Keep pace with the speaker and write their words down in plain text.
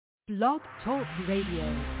Blog Talk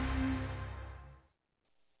Radio.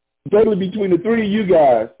 Totally between the three of you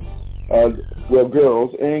guys, well,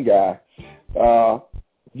 girls and guys,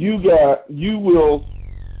 you will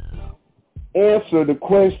answer the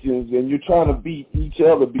questions, and you're trying to beat each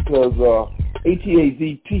other because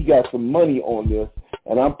ATAZP got some money on this,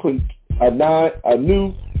 and I'm putting a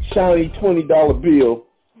new shiny $20 bill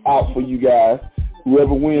out for you guys,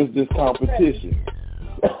 whoever wins this competition.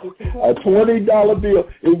 A $20 bill.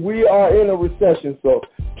 We are in a recession, so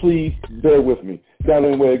please bear with me. Down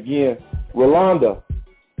anyway again, Rolanda.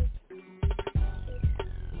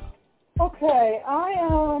 Okay, I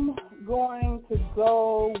am going to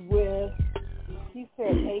go with, she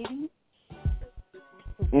said 80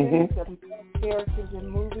 percent of characters in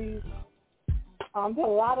movies. There are a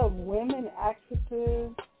lot of women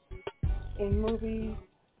actresses in movies,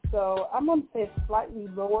 so I'm going to say slightly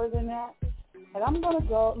lower than that. And I'm going to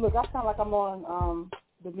go, look, I sound like I'm on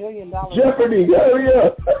the $1 Million Jeopardy,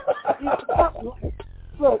 yeah.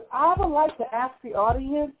 Look, I would like to ask the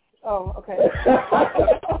audience. Oh, okay.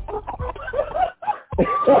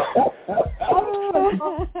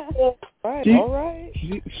 All right.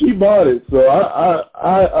 She bought it, so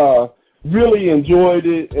I really enjoyed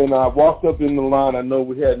it, and I walked up in the line. I know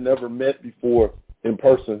we had never met before in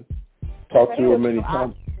person. Talked to her many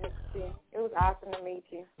times. It was awesome to meet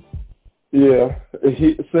you. Yeah,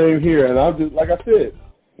 same here. And I'm just, like I said,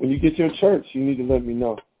 when you get your church, you need to let me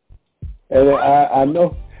know. And I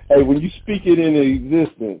know, hey, when you speak it into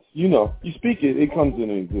existence, you know, you speak it, it comes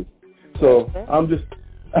into existence. So I'm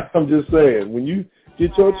just saying, when you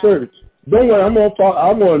get your church, don't worry, I'm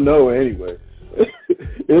gonna know anyway.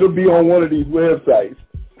 It'll be on one of these websites.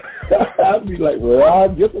 I'll be like, well, I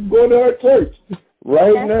guess I'm going to our church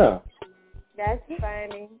right now. That's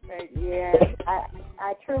funny. But yeah,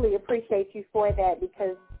 I truly appreciate you for that,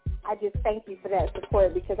 because I just thank you for that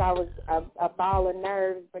support, because I was a ball of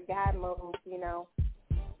nerves, but God moved, you know.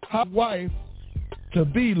 How wife to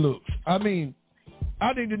be looks. I mean,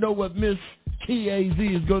 I need to know what Miss TAZ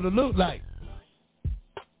is going to look like.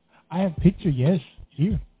 I have picture, yes,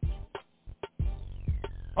 here.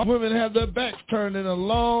 All women have their backs turned in a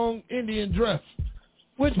long Indian dress.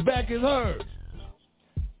 Which back is hers?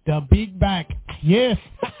 The big back, yes.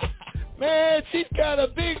 Man, she's got a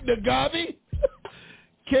big Nagabi.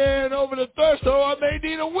 Carrying over the threshold, I may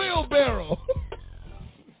need a wheelbarrow.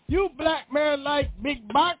 You black man like big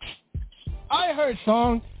box? I heard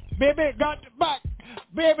song, baby got the back,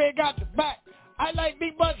 baby got the back. I like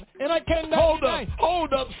big butts, and I cannot deny.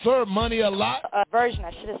 Hold up, sir, money a lot. Version,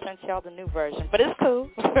 I should have sent y'all the new version, but it's cool.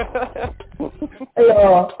 Hey,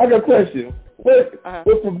 I got a question.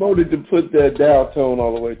 What promoted to put that down tone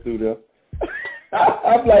all the way through there?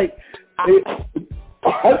 I'm like,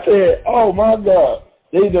 I said, oh my God,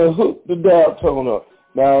 they done hooked the down tone up.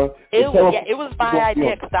 Now, it was my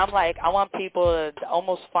idea, because I'm like, I want people to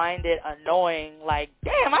almost find it annoying. Like,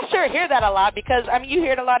 damn, I sure hear that a lot, because, I mean, you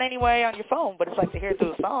hear it a lot anyway on your phone, but it's like to hear it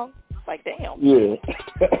through a song. It's like, damn. Yeah.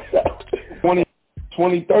 20,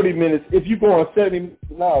 30 minutes. If you go on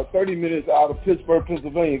 30 minutes out of Pittsburgh,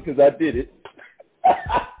 Pennsylvania, because I did it,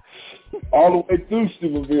 all the way through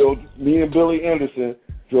Steubenville, me and Billy Anderson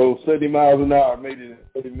drove 70 miles an hour, made it in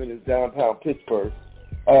 30 minutes downtown Pittsburgh.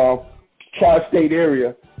 Tri-state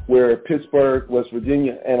area where Pittsburgh, West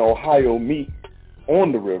Virginia, and Ohio meet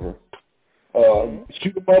on the river.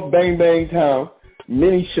 Shoot 'em up, bang, bang town.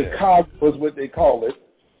 Mini Chicago is what they call it.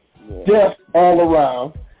 Death all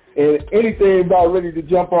around. And anything about ready to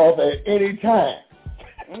jump off at any time.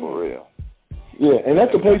 For real. Yeah, and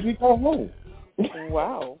that's the place we call home.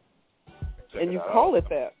 Wow. And you call it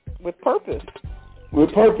that with purpose.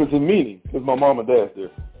 With purpose and meaning, because my mom and dad's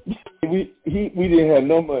there. We didn't have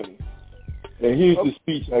no money. And here's the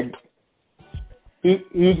speech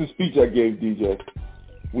I gave DJ.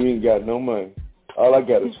 We ain't got no money. All I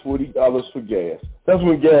got is $40 for gas. That's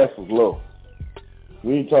when gas was low.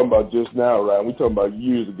 We ain't talking about just now, right? We talking about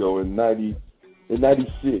years ago in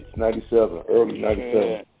 96, 97, early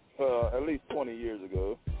 97. At least 20 years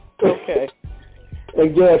ago. Okay.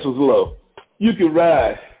 And gas was low. You could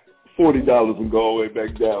ride $40 and go all the way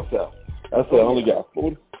back down south. I said I only got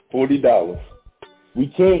 $40. We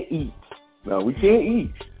can't eat. No, we can't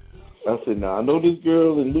eat. I said, now, I know this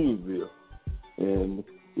girl in Louisville, and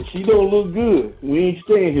if she don't look good, we ain't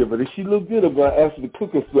staying here, but if she look good, I'm going to ask her to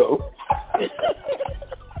cook us so.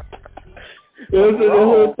 So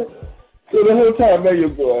the whole time, man, you're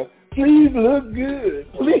going, please look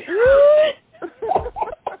good. Please.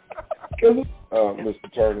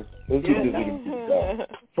 Mr. Turner, let's get this in the movie.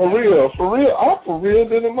 For real, I'm for real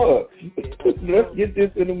than a mug. Let's get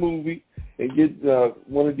this in the movie and get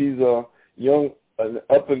one of these young an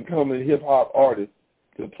up-and-coming hip-hop artist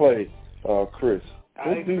to play, Chris.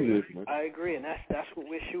 Let's do this, man. I agree, and that's what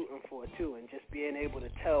we're shooting for, too, and just being able to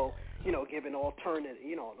tell, give an alternate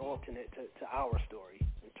to our story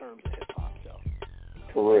in terms of hip-hop. So.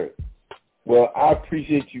 Correct. Well, I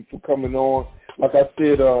appreciate you for coming on. Like I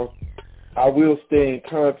said, I will stay in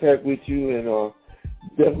contact with you and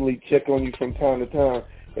definitely check on you from time to time.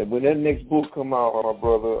 And when that next book come out, my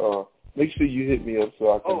brother, make sure you hit me up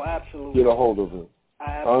so I can get a hold of it.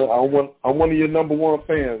 I'm one of your number one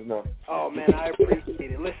fans now. Oh man, I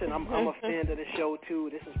appreciate it. Listen, I'm a fan of the show too.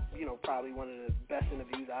 This is probably one of the best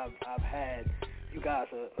interviews I've had. You guys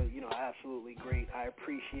are absolutely great. I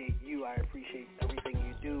appreciate you. I appreciate everything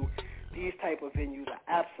you do. These type of venues are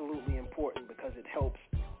absolutely important because it helps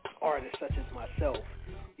artists such as myself,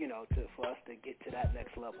 for us to get to that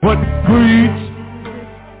next level. What breeds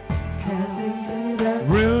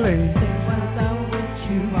really?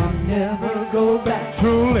 I'll never go back.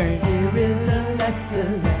 Truly. Here is a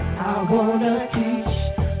lesson that I wanna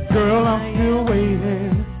teach. Girl, I'm still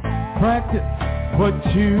waiting. Practice what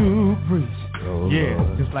you preach. Oh, yeah,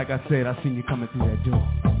 Lord. Just like I said, I seen you coming through that door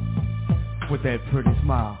with that pretty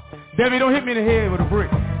smile. Debbie, don't hit me in the head with a brick.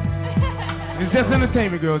 It's just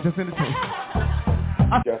entertainment, girl. Just entertainment.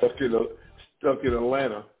 Got stuck in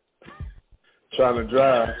Atlanta trying to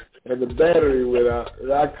drive, and the battery went out.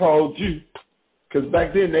 And I called you because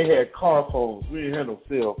back then they had car phones. We didn't have no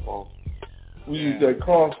cell phone. We used that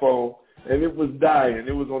car phone, and it was dying.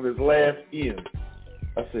 It was on its last end.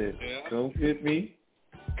 I said, "Come hit me,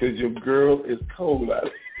 because your girl is cold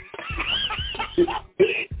out."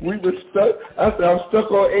 We were stuck. I said, "I'm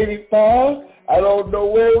stuck on 85. I don't know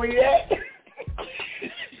where we at."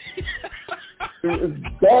 It was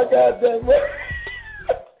dark out there, man.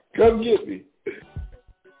 Come get me.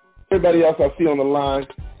 Everybody else I see on the line,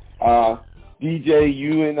 DJ,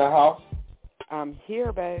 you in the house? I'm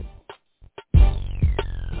here, babe.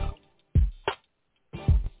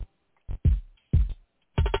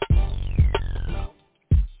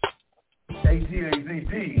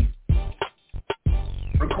 ATAZP,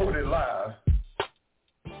 recorded live.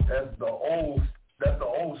 That's the old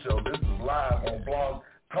show. This is live on Blog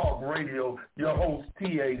Talk Radio. Your host,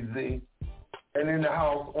 TAZ. And in the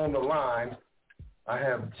house on the line, I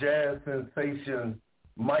have jazz sensation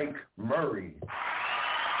Mike Murray.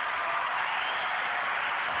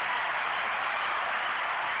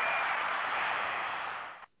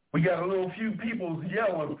 We got a little few people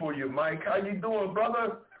yelling for you, Mike. How you doing,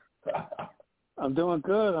 brother? I'm doing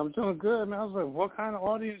good, man. I was like, what kind of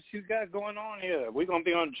audience you got going on here? We going to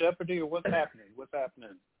be on Jeopardy or what's happening?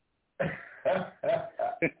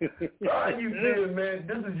 How you doing, man?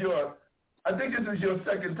 I think this is your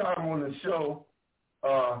second time on the show.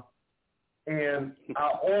 And I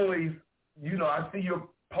always, I see your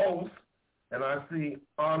posts and I see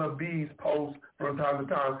Anna B's posts from time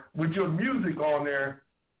to time with your music on there.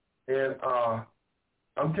 And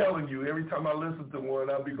I'm telling you, every time I listen to one,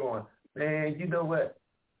 I'll be going, man, you know what?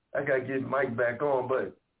 I got to get Mike back on,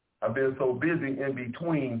 but I've been so busy in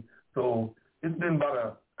between. So it's been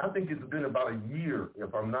about a year,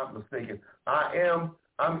 if I'm not mistaken. I'm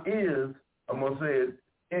going to say it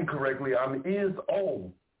incorrectly, I'm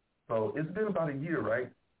old. So it's been about a year, right?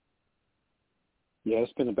 Yeah,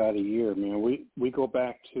 it's been about a year, man. We go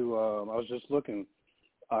back to, I was just looking,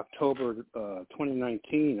 October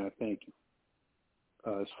 2019, I think,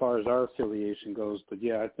 as far as our affiliation goes. But,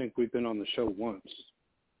 yeah, I think we've been on the show once.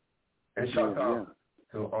 And shout out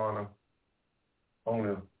to Anna.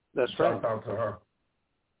 That's right. Shout out to her.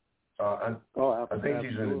 I think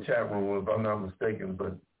she's in the chat room, if I'm not mistaken,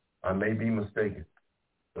 but I may be mistaken.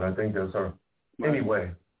 But I think that's her.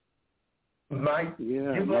 Anyway, Mike,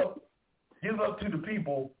 give up to the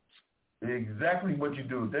people exactly what you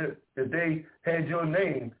do. If they had your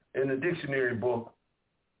name in the dictionary book,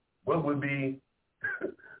 what would be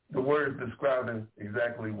the word describing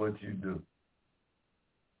exactly what you do?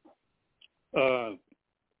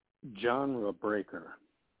 Genre breaker.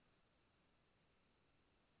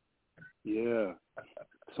 Yeah.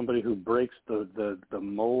 Somebody who breaks the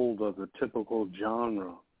mold of the typical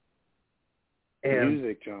genre.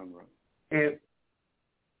 Music genre.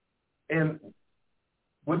 And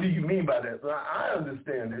what do you mean by that? Well, I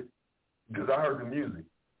understand it because I heard the music,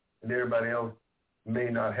 and everybody else may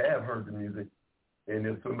not have heard the music. And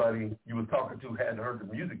if somebody you were talking to hadn't heard the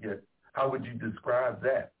music yet, how would you describe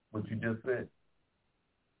that, what you just said?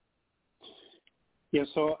 Yeah,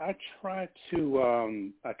 so I try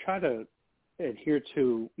to adhere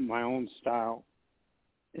to my own style,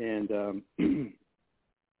 and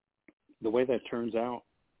the way that turns out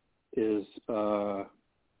is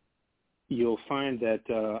you'll find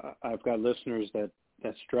that I've got listeners that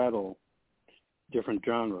straddle different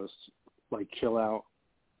genres, like chill out,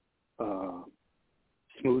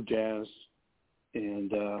 smooth jazz,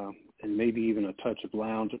 and maybe even a touch of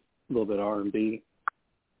lounge, a little bit R&B,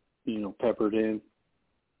 peppered in.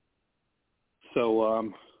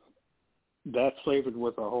 So that's flavored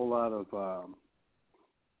with a whole lot of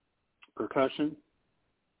percussion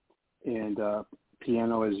and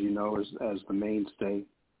piano, as you know, as the mainstay,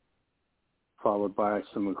 followed by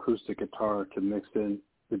some acoustic guitar to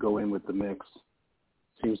go in with the mix.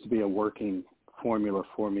 Seems to be a working formula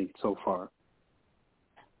for me so far.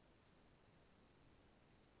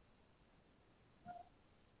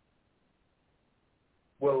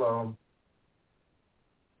 Well,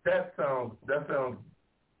 that sounds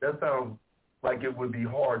like it would be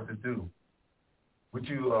hard to do. With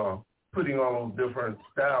you putting all those different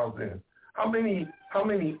styles in. How many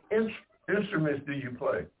instruments do you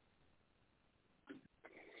play?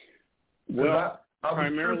 Well, I was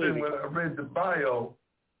primarily tripping when I read the bio,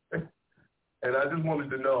 and I just wanted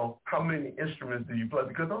to know how many instruments do you play,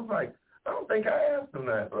 because I was like, I don't think I asked them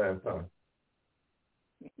that last time.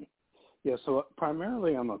 Yeah, so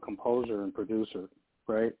primarily I'm a composer and producer,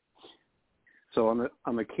 right? So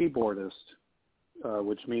I'm a keyboardist,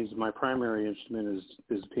 which means my primary instrument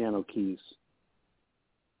is piano keys.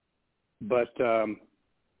 But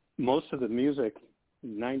most of the music,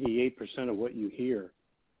 98% of what you hear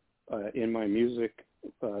in my music,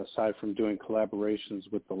 aside from doing collaborations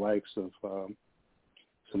with the likes of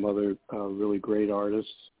some other really great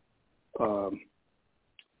artists,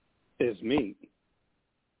 is me.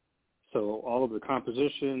 So all of the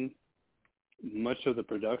composition, much of the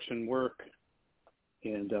production work,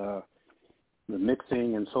 and the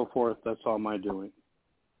mixing and so forth, that's all my doing.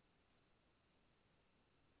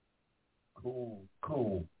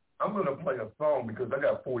 Cool. I'm going to play a song because I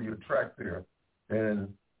got 4 of your tracks here,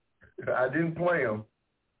 and I didn't play them,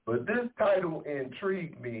 but this title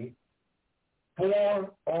intrigued me,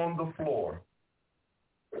 4 on the Floor.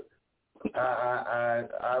 I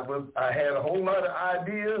had a whole lot of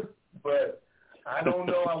ideas, but I don't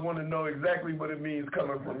know. I want to know exactly what it means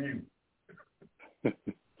coming from you.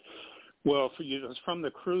 Well, for you, it's from the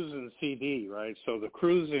Cruisin' CD, right? So the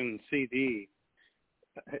Cruisin' CD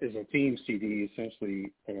is a theme CD,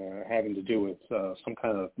 essentially having to do with some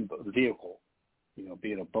kind of vehicle,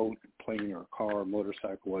 be it a boat, plane, or a car,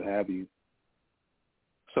 motorcycle, what have you.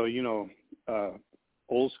 So,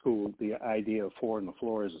 old school, the idea of 4 on the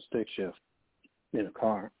floor is a stick shift in a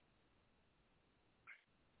car.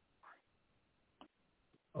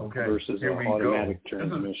 Okay. Versus an automatic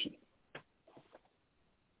transmission.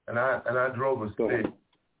 And I drove a stick,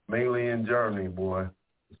 mainly in Germany, boy.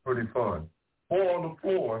 It's pretty fun. 4 on the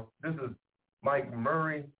Floor. This is Mike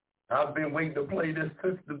Murray. I've been waiting to play this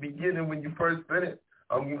since the beginning when you first said it.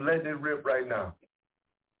 I'm letting it rip right now.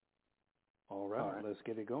 All right, let's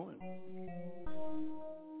get it going.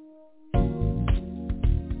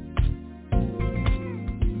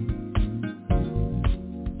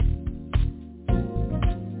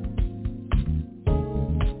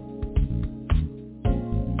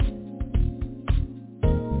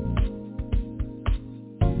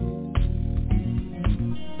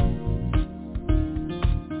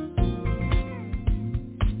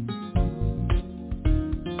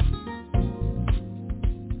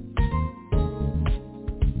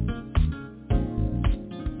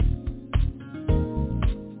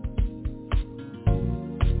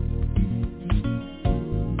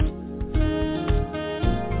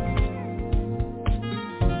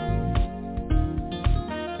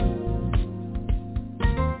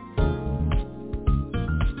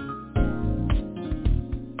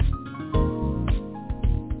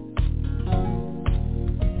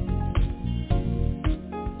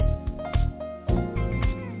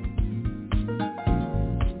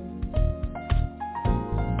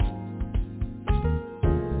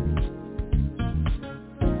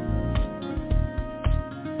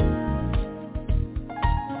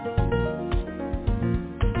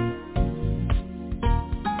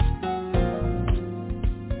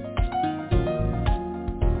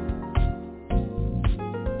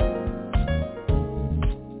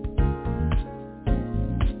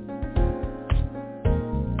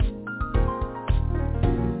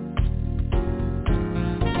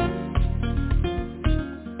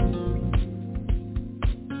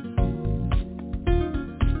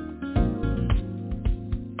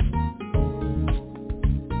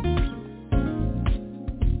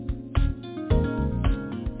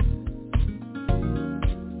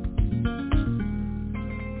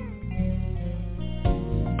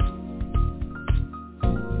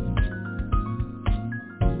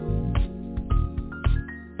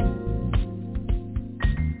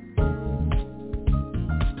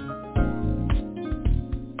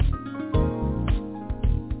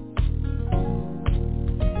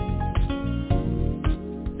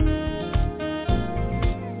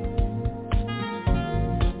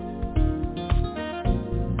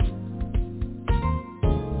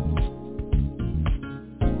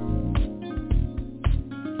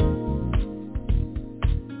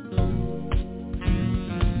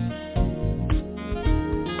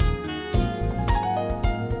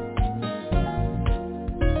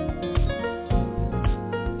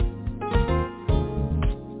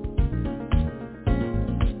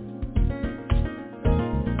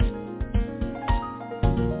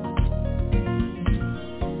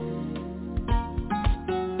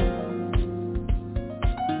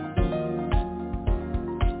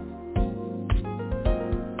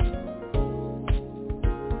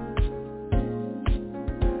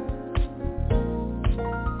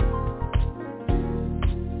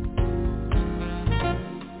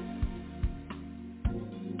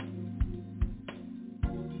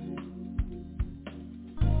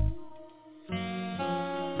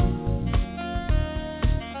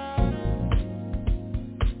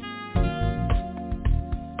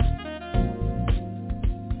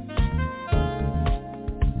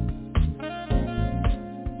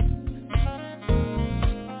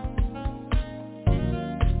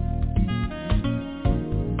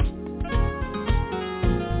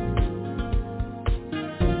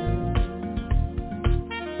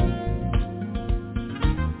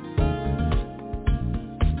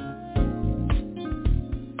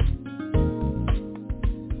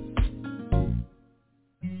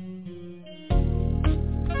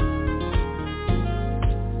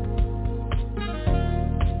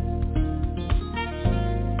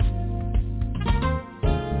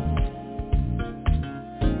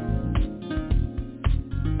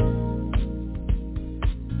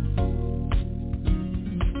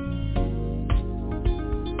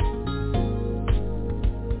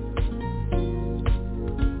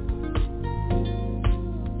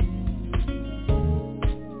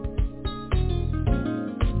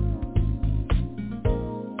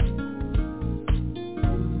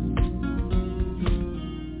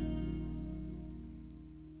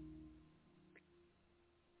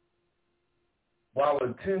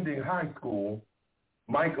 attending high school,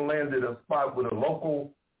 Mike landed a spot with a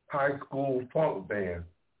local high school funk band,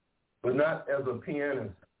 but not as a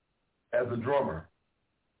pianist, as a drummer.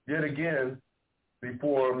 Yet again,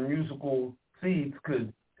 before musical seeds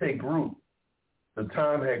could take root, the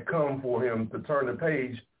time had come for him to turn the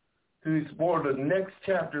page to explore the next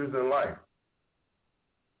chapters in life.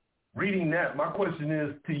 Reading that, my question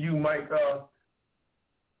is to you, Mike,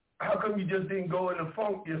 how come you just didn't go into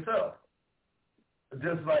funk yourself?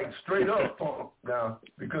 Just like straight up funk now,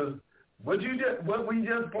 because what we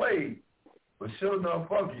just played was sure enough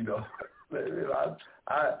funky though.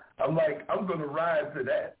 I'm like, I'm gonna ride to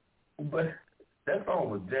that, but that song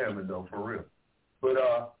was jamming though, for real.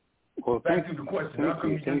 But back to the question, how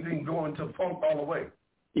come you just didn't go into funk all the way?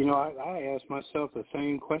 You know, I asked myself the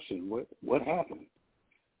same question. What happened?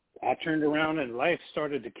 I turned around and life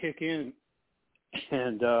started to kick in,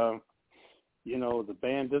 and you know, the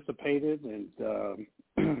band dissipated, and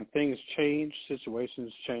things changed,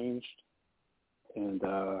 situations changed, and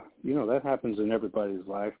you know, that happens in everybody's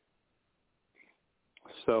life.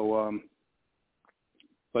 So,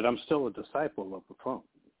 but I'm still a disciple of the funk.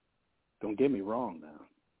 Don't get me wrong now.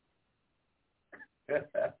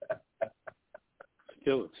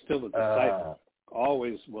 Still a disciple.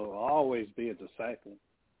 Will always be a disciple.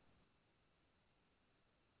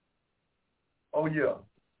 Oh yeah,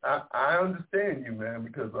 I understand you, man,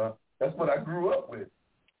 because that's what I grew up with.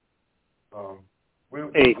 We're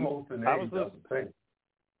close in age, I think.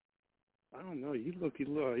 I don't know. You look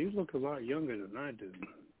a lot younger than I do.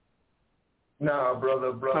 Nah,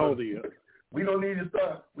 brother. How old are you? We don't need to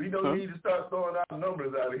start throwing out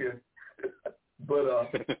numbers out of here. But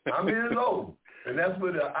I'm years old, and that's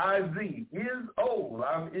where the IZ is old.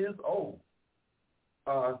 I'm is old.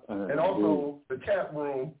 And also the chat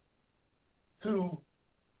room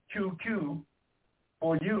 2QQ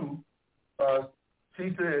for you.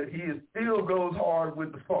 She said he still goes hard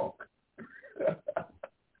with the funk.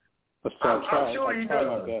 I'm sure he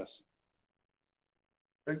does.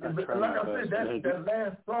 Like I said, that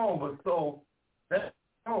last song was so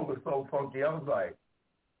funky. I was like,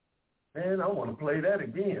 man, I want to play that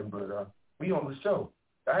again, but we on the show.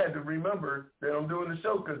 I had to remember that I'm doing the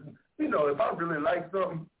show because, you know, if I really like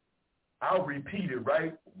something, I'll repeat it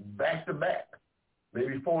right back to back,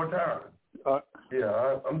 maybe 4 times.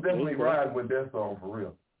 I'm definitely riding with that song for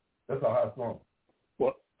real. That's a hot song.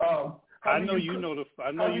 Well, I know you know the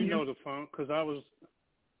funk because I was.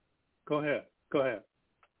 Go ahead.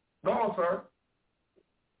 Go on, sir.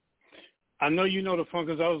 I know you know the funk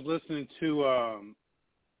because I was listening to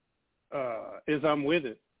 "Is I'm With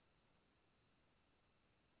It."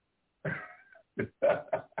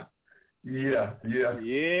 Yeah.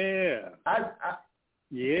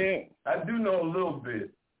 I do know a little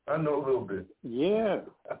bit. I know a little bit. Yeah,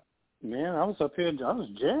 man, I was up here. I was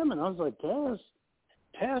jamming. I was like, Taz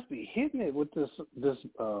be hitting it with this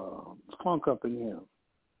funk up in here.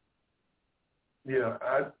 Yeah,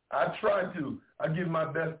 I try to. I give my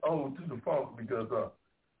best ode to the funk because,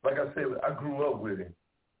 like I said, I grew up with it.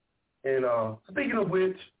 And speaking of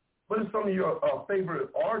which, what are some of your favorite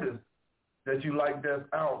artists that you like that's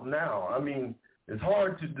out now? I mean, it's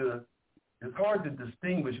hard to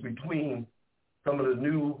distinguish between some of the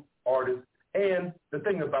new artists. And the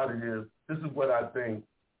thing about it is, this is what I think.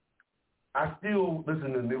 I still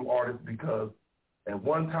listen to new artists because at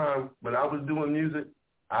one time when I was doing music,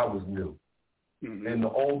 I was new. Mm-hmm. And the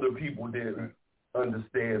older people didn't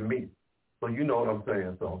understand me. So you know what I'm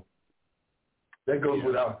saying. So that goes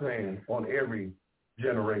without saying on every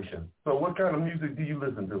generation. So what kind of music do you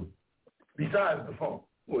listen to besides the funk?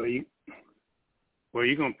 Well, you're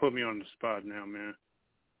going to put me on the spot now, man.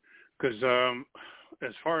 Because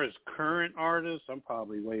as far as current artists, I'm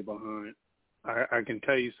probably way behind. I can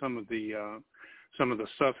tell you some of the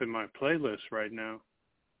stuff in my playlist right now.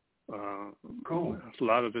 Cool. A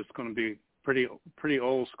lot of it's going to be pretty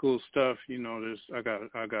old school stuff. You know, I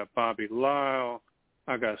got Bobby Lyle,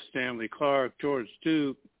 I got Stanley Clarke, George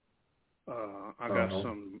Duke. I got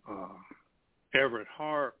some Everett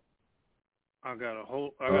Hart. I got a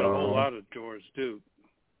whole lot of George Duke.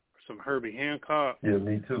 Some Herbie Hancock. Yeah,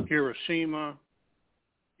 me too. Hiroshima.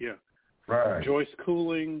 Yeah. Right. Joyce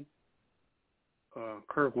Cooling.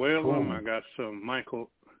 Kirk Whalum. I got some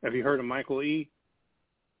Michael. Have you heard of Michael E?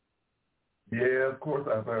 Yeah, of course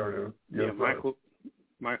I've heard of him. Yes, yeah, Michael.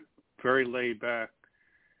 Very laid back.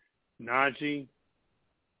 Najee.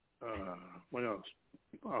 What else?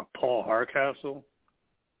 Paul Hardcastle.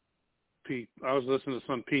 Pete. I was listening to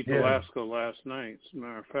some Pete Velasco last night. As a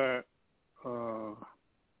matter of fact,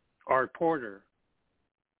 Art Porter.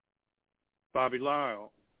 Bobby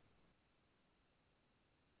Lyle.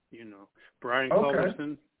 You know, Brian Okay.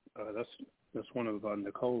 Culberson, that's one of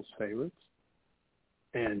Nicole's favorites,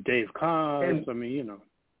 and Dave Cobb. I mean, you know.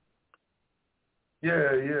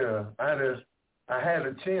 Yeah. I had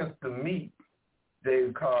a chance to meet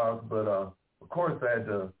Dave Cobb, but of course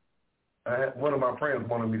one of my friends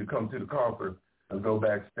wanted me to come to the concert and go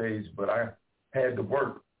backstage, but I had to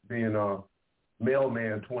work being a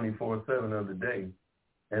mailman 24/7 of the day,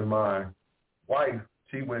 and my wife,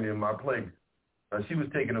 she went in my place. She was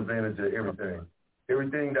taking advantage of everything.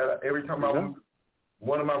 Every time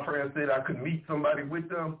one of my friends said I could meet somebody with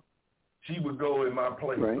them, she would go in my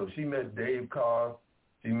place. Right. So she met Dave Cobb,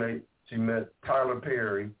 she met Tyler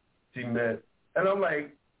Perry, and I'm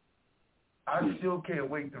like, I still can't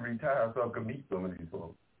wait to retire so I can meet some of these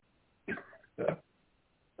folks.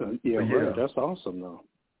 Right. That's awesome, though.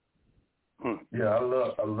 Huh. Yeah, I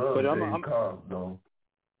love Dave Cobb, though.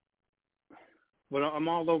 But I'm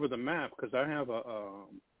all over the map because I have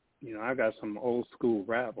I got some old school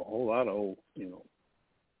rap, a whole lot of old,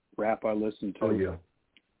 rap I listen to. Oh yeah.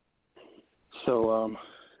 So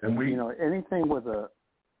and we, anything with a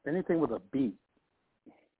beat.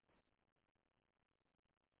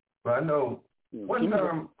 But I know one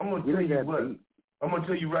time I'm gonna tell you what. I'm gonna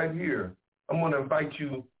tell you right here. I'm gonna invite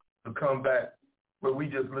you to come back where we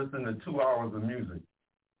just listen to 2 hours of music,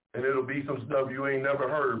 and it'll be some stuff you ain't never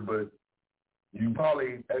heard, but you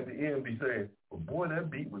probably at the end be saying, "Well, boy, that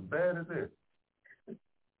beat was bad as that."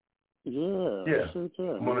 Yeah.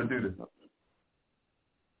 Sure. I'm gonna do this.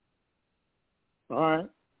 All right.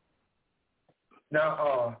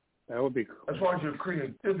 Now, that would be cool. As far as your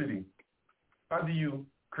creativity, how do you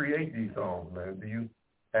create these songs, man? Do you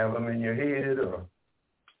have them in your head, or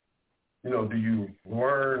do you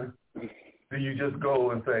learn? Do you just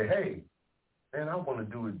go and say, "Hey, man, I want to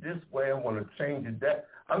do it this way. I want to change it that"?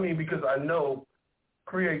 I mean, because I know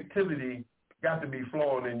creativity got to be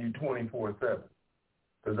flowing in you 24/7.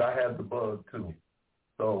 Because I have the bug too.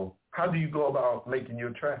 So, how do you go about making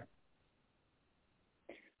your track?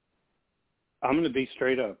 I'm going to be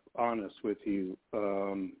straight up honest with you.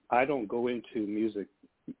 I don't go into music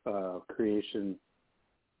creation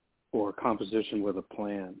or composition with a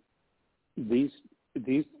plan. These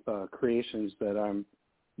creations that I'm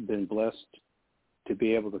been blessed to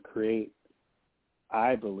be able to create,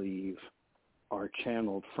 I believe, are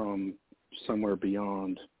channeled from somewhere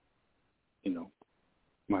beyond,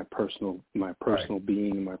 my personal right.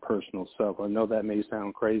 being, my personal self. I know that may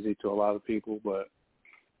sound crazy to a lot of people, but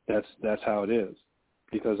that's how it is.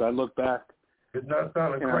 Because I look back. It's not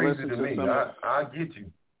sounding crazy to me. I get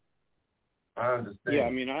you. I understand. Yeah, I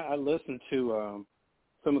mean, I listen to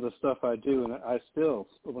some of the stuff I do, and I still,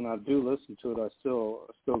 when I do listen to it, I still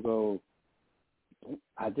go,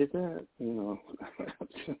 I did that,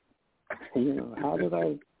 how did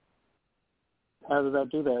I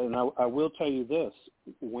do that? And I will tell you this,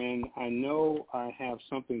 when I know I have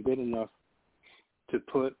something good enough to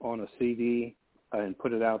put on a CD and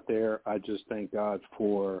put it out there, I just thank God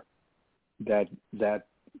for that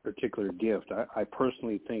particular gift. I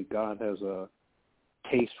personally think God has a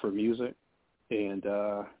taste for music, and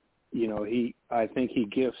I think he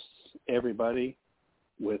gifts everybody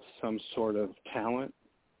with some sort of talent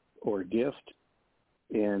or gift,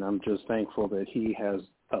 and I'm just thankful that he has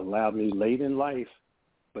allowed me late in life,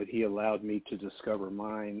 but he allowed me to discover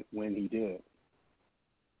mine when he did.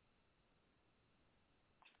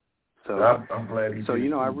 So I'm glad he did too,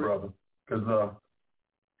 brother, because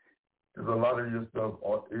a lot of your stuff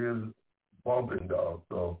is bumping, dog.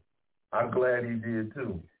 So I'm glad he did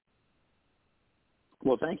too.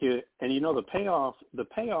 Well, thank you. And the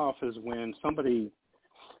payoff is when somebody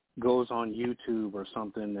goes on YouTube or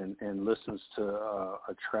something and listens to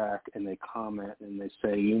a track and they comment and they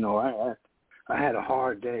say, I had a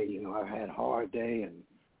hard day, I had a hard day, and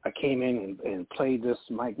I came in and played this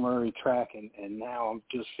Mike Murray track, and now I'm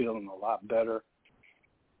just feeling a lot better.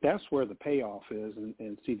 That's where the payoff is,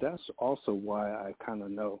 and see, that's also why I kind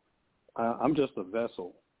of know I'm just a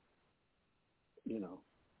vessel,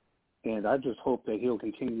 and I just hope that he'll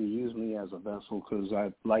continue to use me as a vessel, because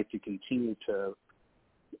I'd like to continue to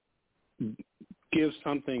give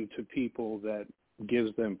something to people that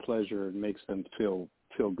gives them pleasure and makes them feel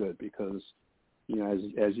good, because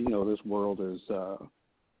as you know, this world is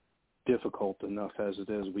difficult enough as it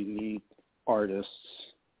is. We need artists,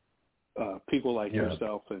 people like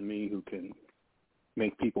yourself and me, who can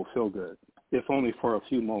make people feel good, if only for a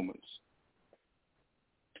few moments.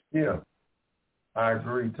 Yeah, I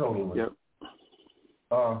agree totally. Yep.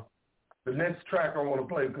 The next track I want to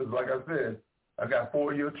play, because like I said, I got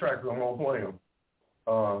 4 of your tracks, I'm going to play them.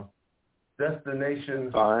 Destination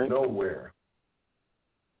Nowhere.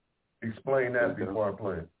 Explain that before I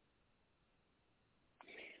play it.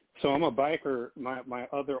 So I'm a biker. My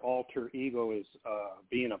other alter ego is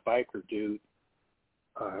being a biker dude.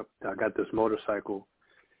 I got this motorcycle.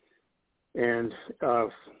 And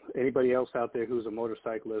anybody else out there who's a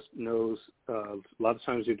motorcyclist knows a lot of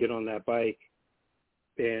times you get on that bike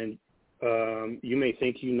and you may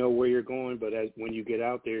think you know where you're going, but when you get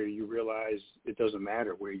out there, you realize it doesn't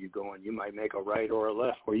matter where you're going. You might make a right or a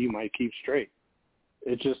left, or you might keep straight.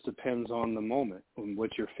 It just depends on the moment, on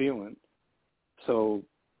what you're feeling. So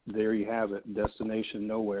there you have it, destination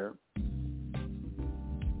nowhere.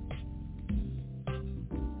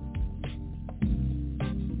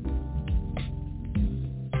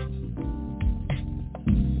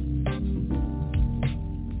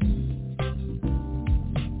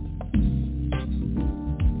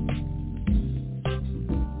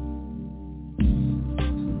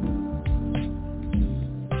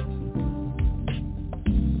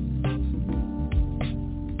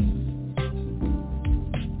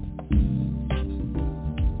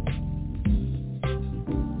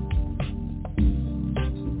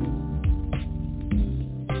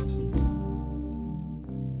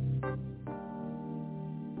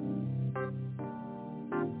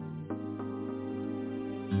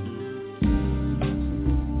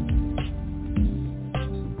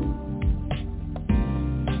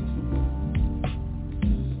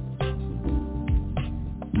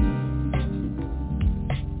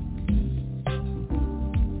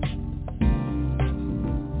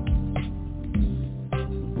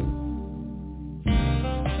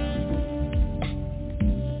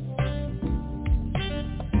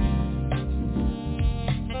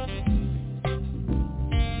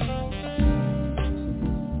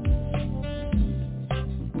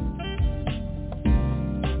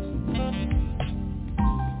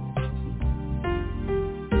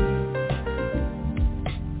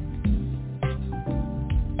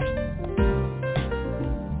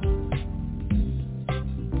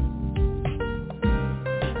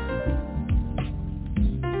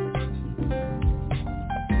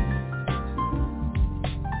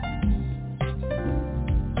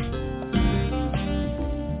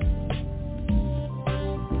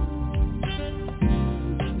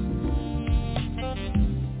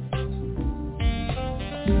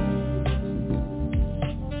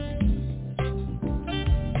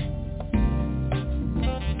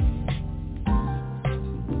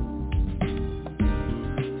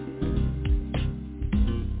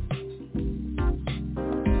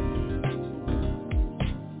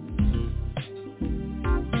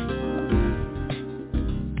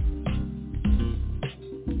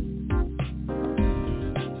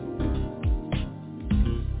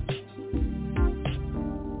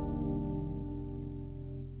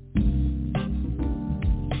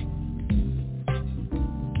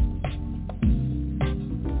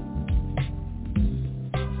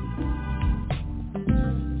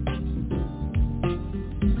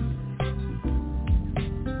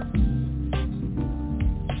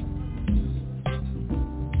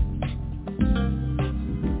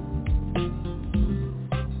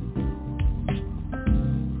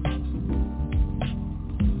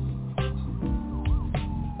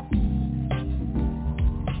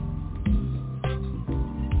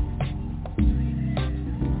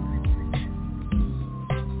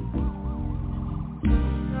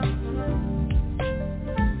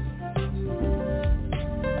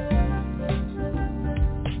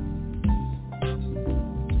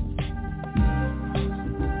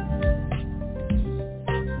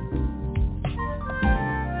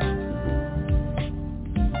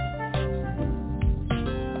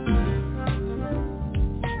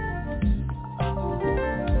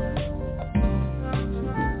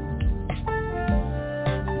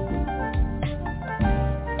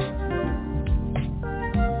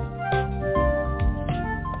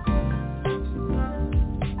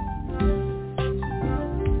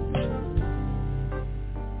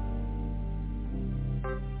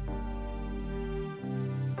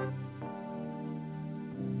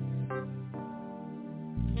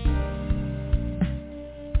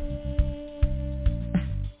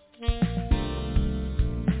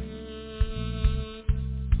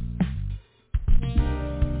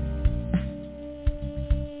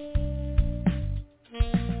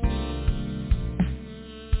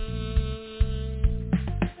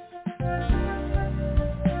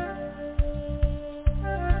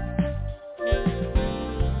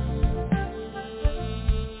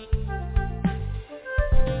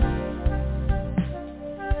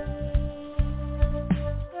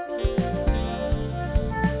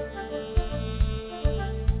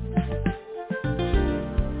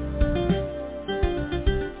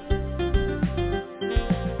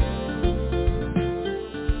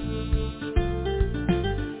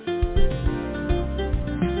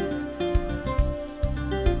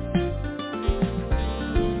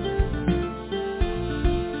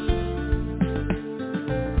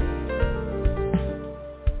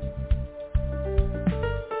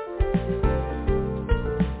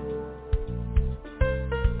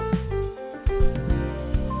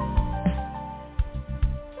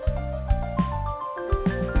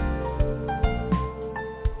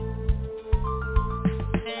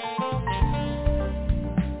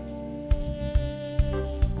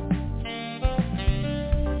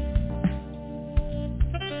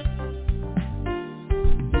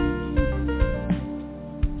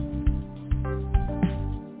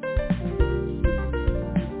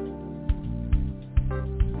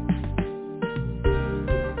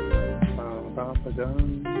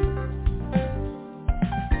 begun.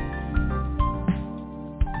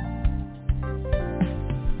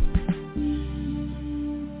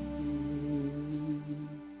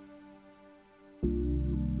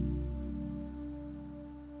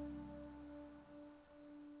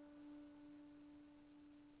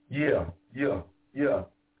 Yeah.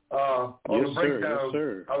 On Yes, the breakdown,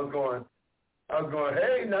 sir. I was going,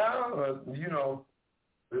 hey now, it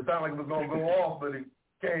sounded like it was going to go off, but it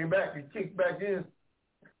came back, it kicked back in.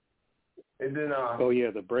 And then,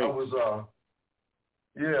 the break. I was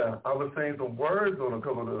saying some words on a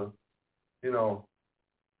couple of the,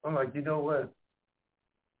 I'm like, you know what?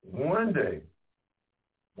 One day,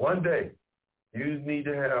 you just need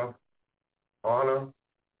to have Anna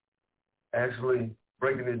actually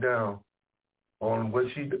breaking it down on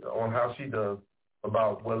how she does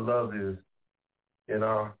about what love is, and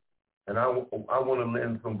I want to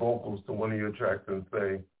lend some vocals to one of your tracks and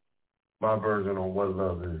say my version on what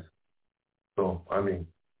love is. So I think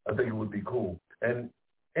it would be cool. And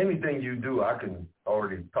anything you do, I can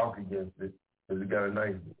already talk against it because it got a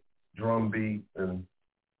nice drum beat, and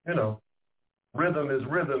rhythm is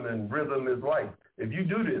rhythm and rhythm is life. If you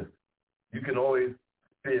do this, you can always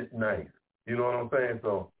spit nice. You know what I'm saying?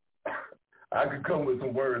 So I could come with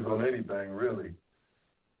some words on anything, really.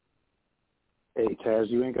 Hey, Taz,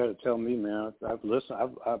 you ain't got to tell me, man. I've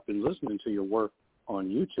been listening to your work on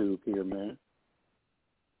YouTube here, man.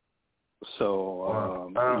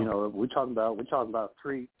 So we're talking about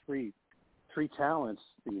three talents.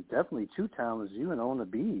 Definitely two talents. You and On the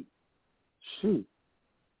Beat. Shoot.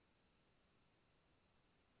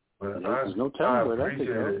 But there's no telling where that could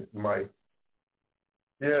go. I appreciate it, Mike.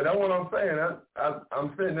 Yeah, that's what I'm saying.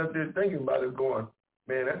 I'm sitting up there thinking about it, going,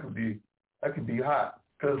 man, that could be hot.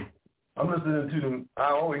 Because I'm listening to them.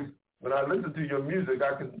 When I listen to your music,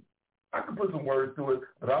 I can put some words to it,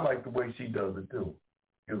 but I like the way she does it too.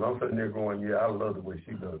 Because I'm sitting there going, yeah, I love the way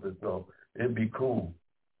she does it. So it'd be cool.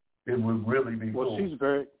 It would really be cool. Well,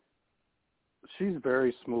 she's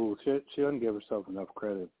very smooth. She doesn't give herself enough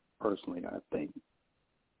credit, personally, I think.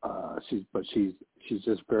 She's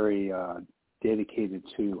just very dedicated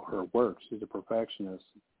to her work. She's a perfectionist,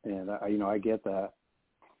 and I get that.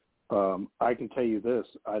 I can tell you this: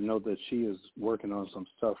 I know that she is working on some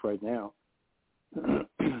stuff right now,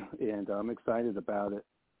 and I'm excited about it.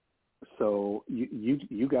 So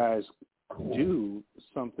you guys do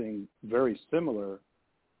something very similar.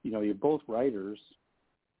 You're both writers,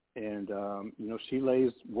 and she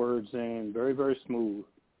lays words in very, very smooth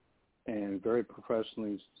and very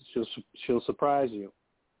professionally. She'll surprise you.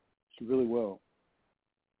 She really will.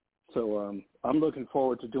 So I'm looking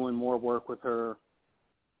forward to doing more work with her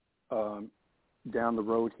down the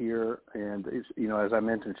road here. And, as I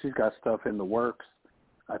mentioned, she's got stuff in the works.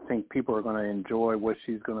 I think people are going to enjoy what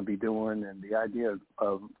she's going to be doing, and the idea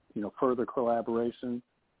of further collaboration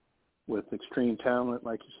with extreme talent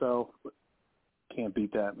like yourself, can't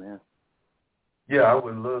beat that, man. Yeah, I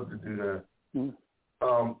would love to do that. Mm-hmm.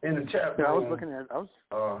 In the chat room. Yeah, I was looking at.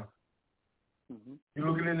 You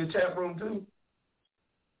looking in the chat room too?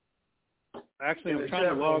 Actually, I'm trying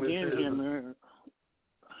to log in here, man.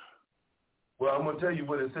 Well, I'm gonna tell you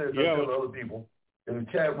what it says. Yeah. I'll tell other people in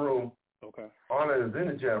the chat room. Okay. Anna is in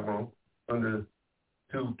the chat room under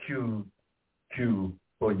 2Q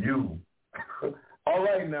for you. All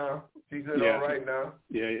right now. She said all right now.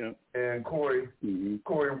 Yeah. And Corey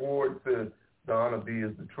Ward said the Anna B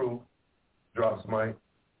is the truth. Drops Mike.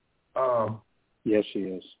 Yes, she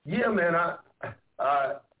is. Yeah, man.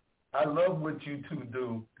 I love what you two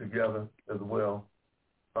do together as well.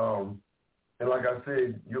 And like I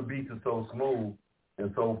said, your beats are so smooth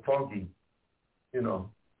and so funky.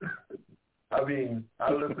 I mean,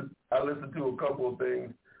 I listen to a couple of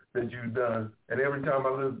things that you've done, and every time I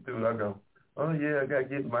listen to it, I go, oh yeah, I gotta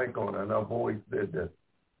get Mike on. And I've always said that.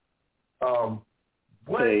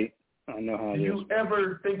 Hey, I know how it is. Do you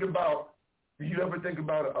ever think about?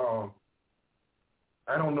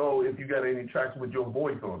 I don't know if you got any tracks with your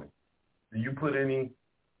voice on it. Do you put any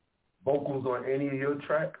vocals on any of your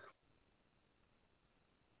tracks?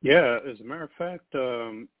 Yeah, as a matter of fact,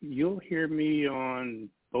 you'll hear me on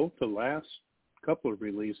both the last couple of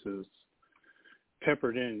releases,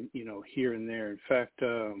 peppered in, here and there. In fact,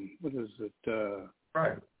 what is it?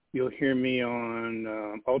 Right. You'll hear me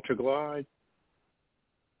on Ultra Glide,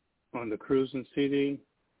 on the Cruising CD.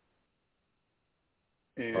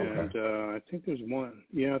 And I think there's one.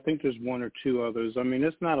 Yeah, I think there's one or two others. I mean,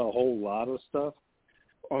 it's not a whole lot of stuff.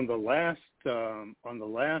 On the last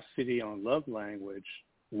CD on Love Language,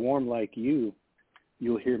 Warm Like You,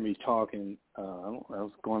 you'll hear me talking. I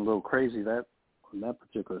was going a little crazy on that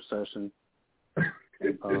particular session.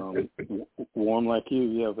 Warm Like You,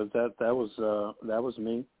 yeah, but that was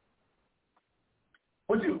me.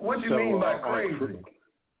 What you mean by crazy?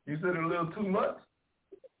 You said a little too much?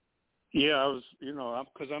 Yeah, I was,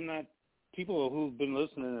 because I'm not, people who've been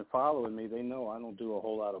listening and following me, they know I don't do a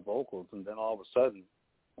whole lot of vocals, and then all of a sudden,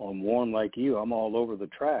 on Warm Like You, I'm all over the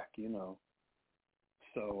track,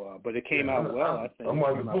 So, but it came out well, I think. I'm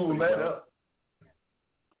going to pull that up.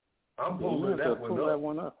 I'm pulling that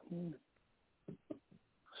one up.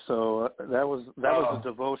 So that was a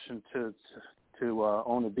devotion to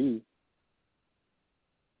Ona B.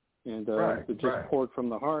 And it just poured from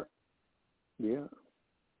the heart. Yeah.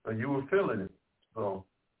 You were feeling it. So,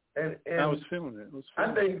 and I was feeling it.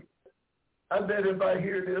 I bet if I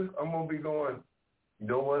hear this, I'm gonna be going, you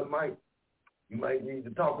know what, Mike? You might need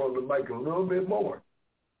to talk on the mic a little bit more.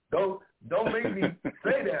 Don't make me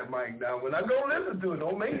say that, Mike. Now, when I go listen to it,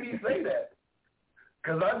 don't make me say that.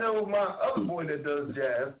 Because I know my other boy that does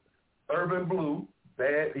jazz, Urban Blue,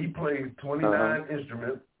 he plays 29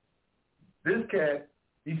 instruments. This cat,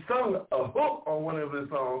 he sung a hook on one of his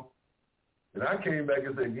songs, and I came back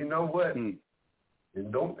and said, you know what? And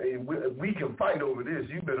we can fight over this.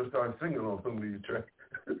 You better start singing on some of these tracks.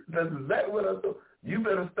 That's exactly what I thought. You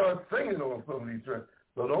better start singing on some of these tracks.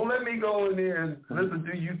 So don't let me go in there and listen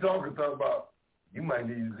to you talk about, you might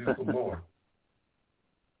need to do some more.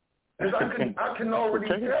 Because I can already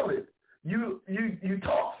tell it. You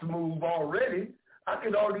talk smooth already. I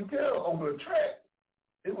can already tell over a track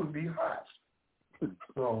it would be hot.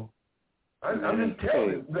 So I'm just telling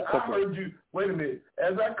you. I heard you. Wait a minute.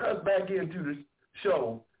 As I cut back into the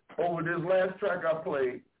show over this last track I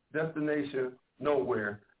played, Destination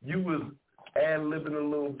Nowhere, you was ad-libbing a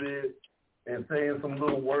little bit and saying some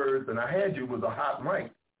little words, and I had you with a hot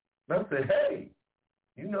mic. And I said, hey,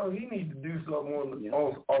 he needs to do something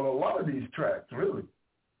on a lot of these tracks, really.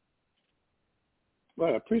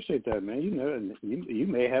 Well, I appreciate that, man. You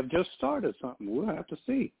may have just started something. We'll have to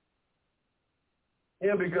see.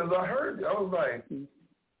 Yeah, because I heard, I was like, you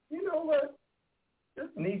know what? This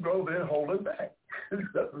Negro been holding back.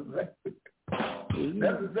 That's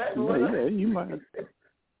exactly what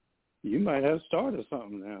you might have started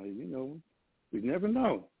something now. We never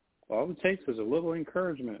know. All it takes is a little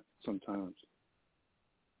encouragement sometimes.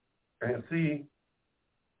 And see,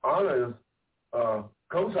 Anna's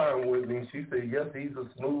co-signing with me. She said, yes, he's a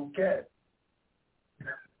smooth cat.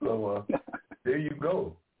 So there you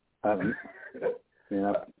go. The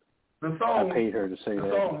song, I paid her to say that. The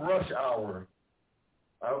song Rush Hour.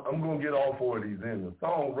 I'm going to get all four of these in. The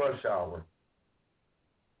song Rush Hour.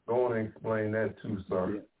 Go on and explain that too,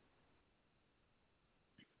 sir.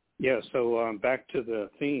 Yeah, so back to the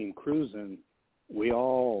theme, cruising. We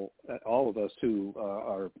all of us who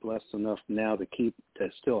are blessed enough now to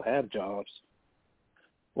still have jobs,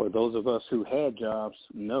 or those of us who had jobs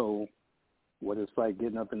know what it's like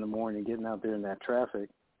getting up in the morning, getting out there in that traffic,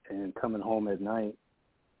 and coming home at night.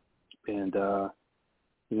 And,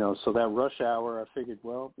 so that rush hour, I figured,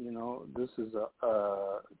 well, this is a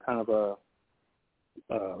kind of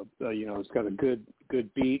it's got a good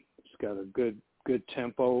beat. It's got a good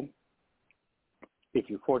tempo. If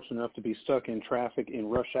you're fortunate enough to be stuck in traffic in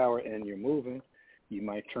rush hour and you're moving, you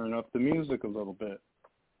might turn up the music a little bit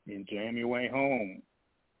and jam your way home.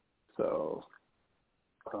 So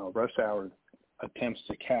rush hour attempts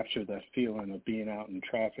to capture that feeling of being out in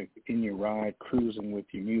traffic, in your ride, cruising with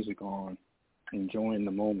your music on, enjoying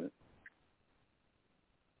the moment.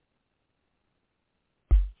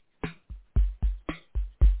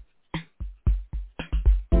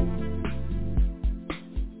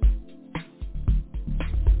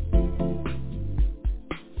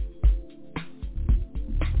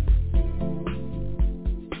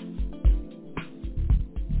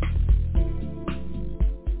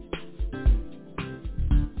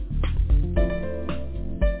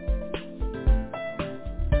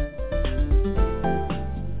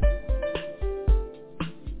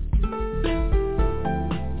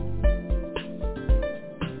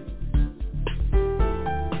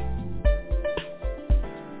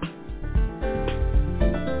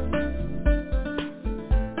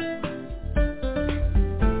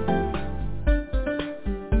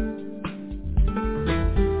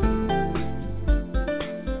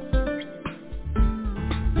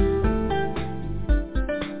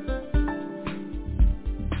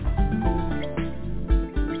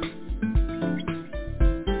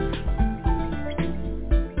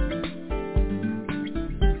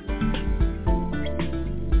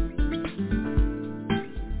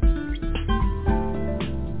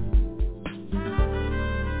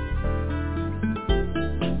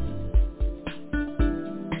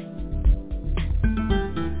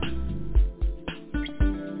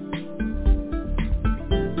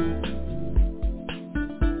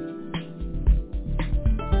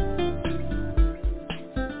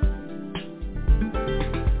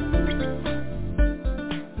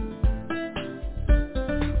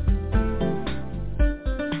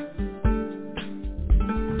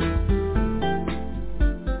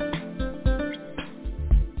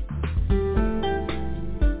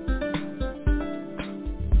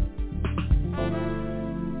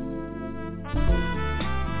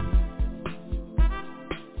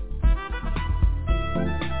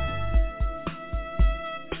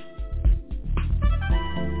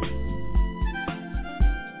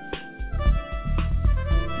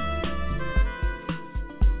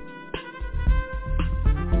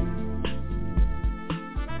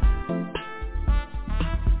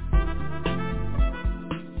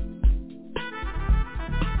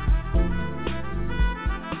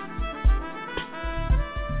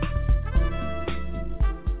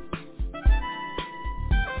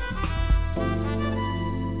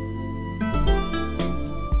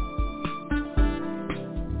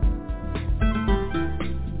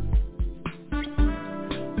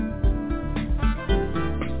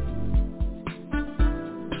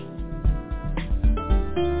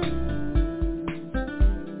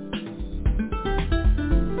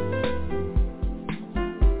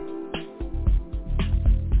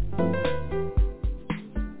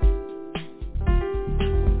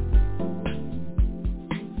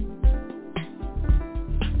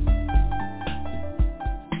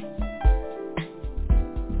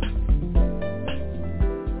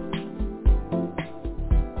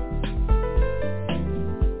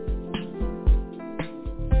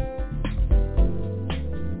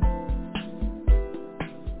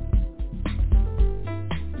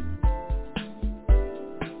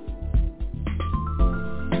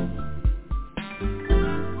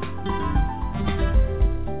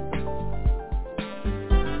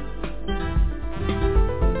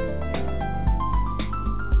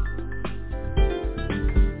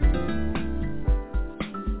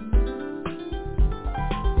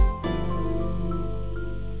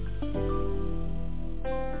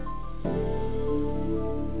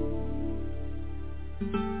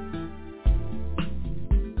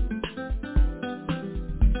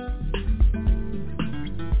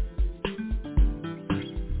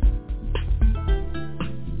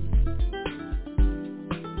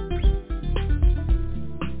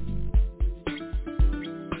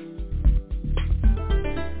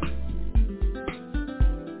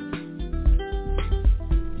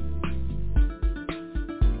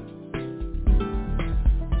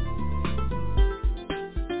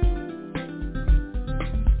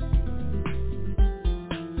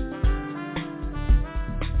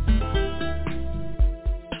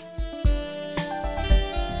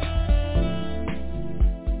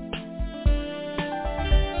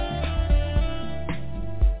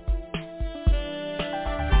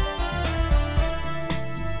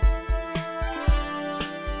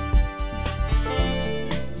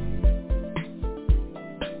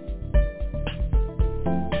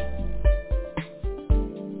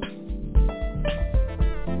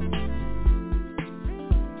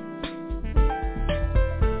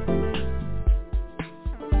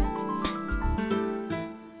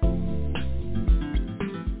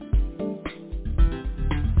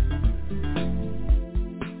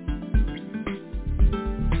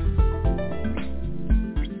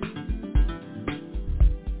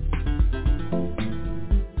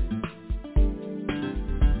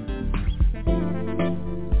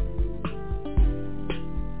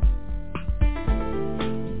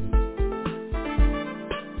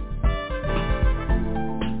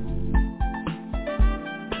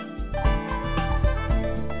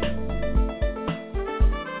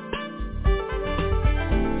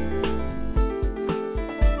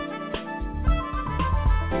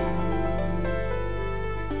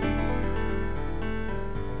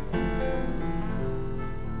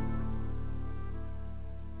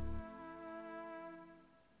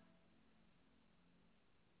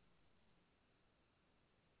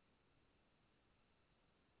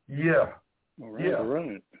 Yeah. All right, yeah. all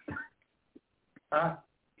right. I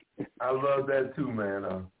love that too,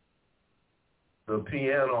 man. The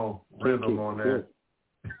piano rhythm on that.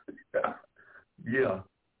 Yeah.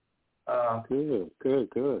 Good.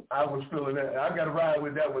 I was feeling that. I got to ride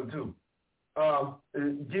with that one too.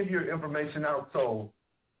 Give your information out so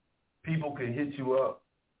people can hit you up,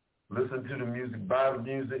 listen to the music, buy the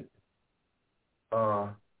music.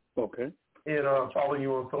 Okay. And follow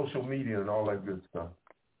you on social media and all that good stuff.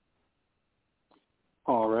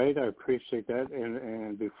 All right, I appreciate that.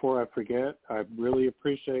 And before I forget, I really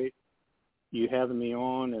appreciate you having me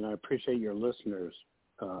on, and I appreciate your listeners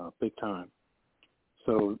big time.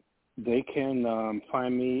 So they can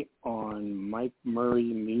find me on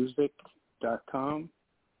MikeMurrayMusic.com,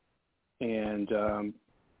 and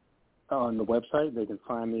on the website they can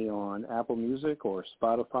find me on Apple Music or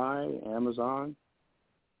Spotify, Amazon,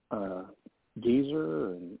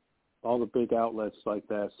 Deezer, and all the big outlets like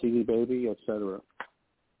that, CD Baby, etc.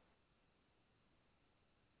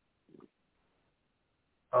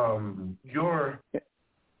 I'm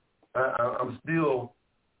still,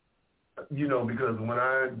 because when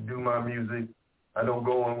I do my music, I don't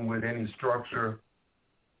go on with any structure,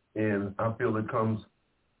 and I feel it comes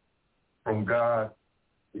from God.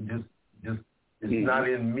 It just it's not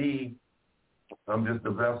in me. I'm just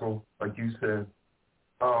a vessel, like you said.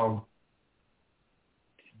 I'm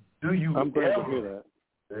glad to hear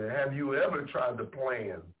that. Have you ever tried to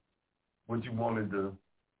plan what you wanted to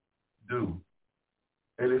do?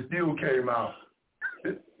 And it still came out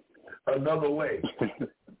another way.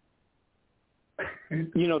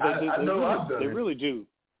 They really do.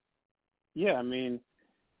 Yeah, I mean,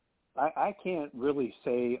 I can't really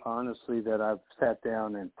say honestly that I've sat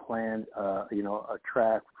down and planned, a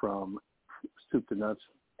track from soup to nuts,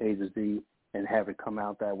 A to Z, and have it come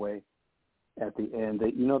out that way. At the end,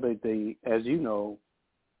 they as you know,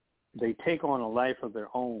 they take on a life of their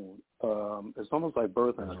own. It's almost like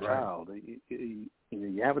birthing a child. You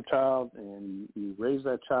have a child and you raise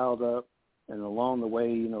that child up, and along the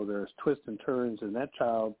way, there's twists and turns, and that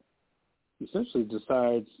child essentially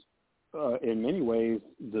decides, in many ways,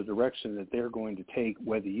 the direction that they're going to take,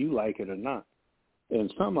 whether you like it or not.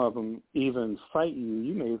 And some of them even fight you.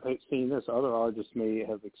 You may have seen this. Other artists may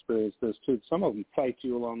have experienced this too. Some of them fight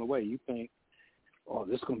you along the way. You think, oh,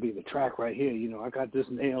 this is going to be the track right here. I got this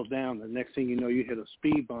nailed down. The next thing you know, you hit a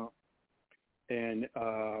speed bump, and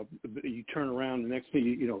you turn around. The next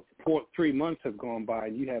thing 3 months have gone by,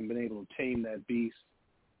 and you haven't been able to tame that beast,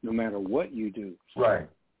 no matter what you do. Right.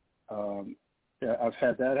 I've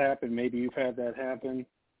had that happen. Maybe you've had that happen.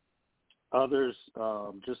 Others,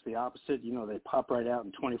 just the opposite. They pop right out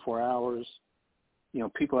in 24 hours.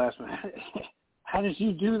 People ask me, how did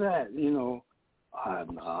you do that?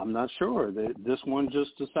 I'm not sure. This one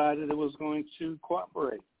just decided it was going to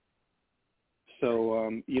cooperate. So,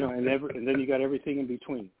 and then you got everything in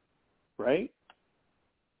between, right?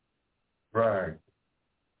 Right.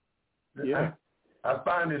 Yeah. I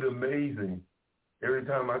find it amazing every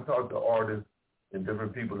time I talk to artists and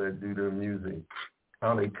different people that do their music,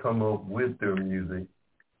 how they come up with their music.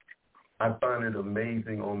 I find it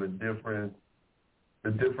amazing on the different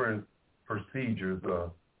procedures,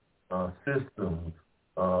 systems,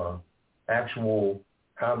 actual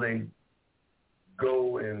how they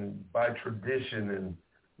go and by tradition and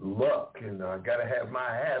luck, and I got to have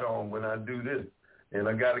my hat on when I do this, and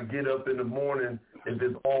I got to get up in the morning if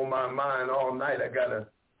it's on my mind all night. There's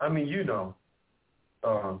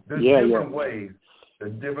different ways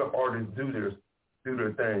that different artists do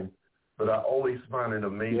their thing, but I always find it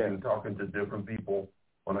amazing talking to different people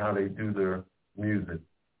on how they do their music.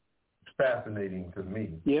 It's fascinating to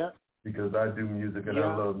me. Yeah. Because I do music and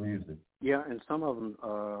I love music. Yeah, and some of them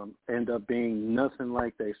end up being nothing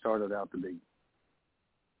like they started out to be.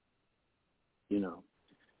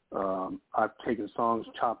 I've taken songs,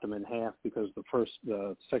 chopped them in half because the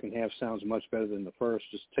second half sounds much better than the first.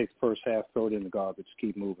 Just take the first half, throw it in the garbage,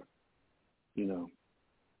 keep moving.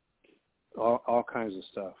 All kinds of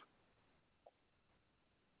stuff.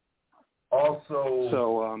 Also,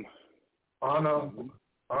 so Anna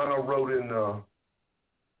wrote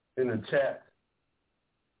in the chat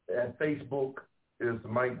at Facebook is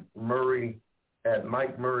Mike Murray at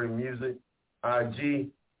Mike Murray Music,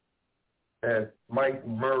 IG at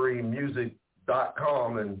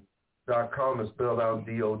MikeMurrayMusic.com, and .com is spelled out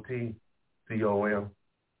DOTCOM.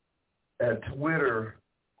 At Twitter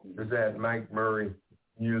is at Mike Murray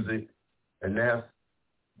Music, and that's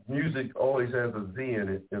music always has a Z in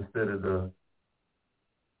it instead of the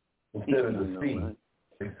C,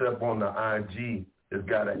 except on the IG it's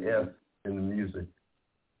got an S in the music.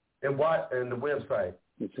 And the website,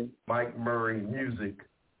 MikeMurrayMusic.com.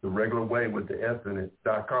 The Regular Way with the S in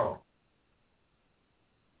it.com.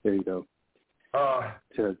 There you go.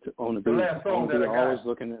 To own a beat. Last song that I got.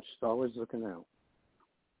 Always looking out.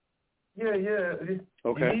 Yeah.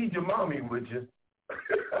 Okay. You need your mommy with you.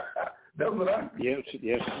 That's what I. Yeah.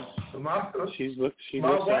 My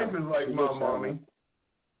wife is like my mommy.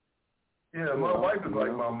 Yeah, my wife is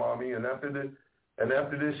like my mommy, and after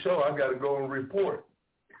this show, I got to go and report.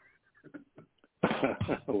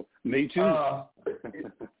 Me too.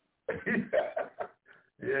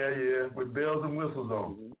 Yeah, with bells and whistles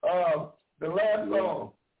on. The last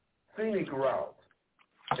song, Scenic Route,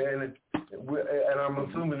 and I'm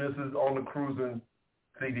assuming this is on the Cruising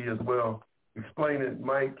CD as well. Explain it,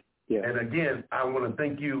 Mike. Yeah. And again, I want to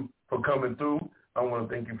thank you for coming through. I want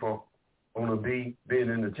to thank you for being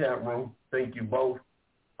in the chat room. Thank you both.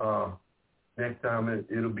 Next time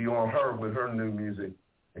it'll be on her with her new music,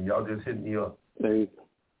 and y'all just hit me up. There you go.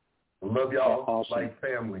 Love y'all awesome. Like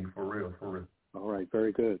family, for real. All right,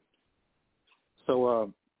 very good.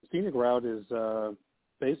 So Scenic Route is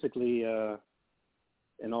basically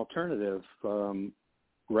an alternative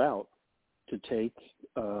route to take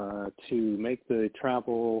to make the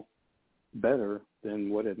travel better than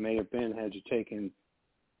what it may have been had you taken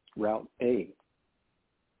Route A.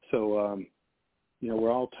 So,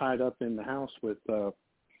 we're all tied up in the house with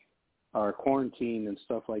our quarantine and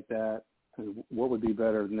stuff like that. And what would be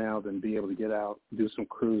better now than be able to get out, do some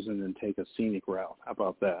cruising, and take a scenic route? How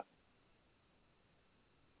about that?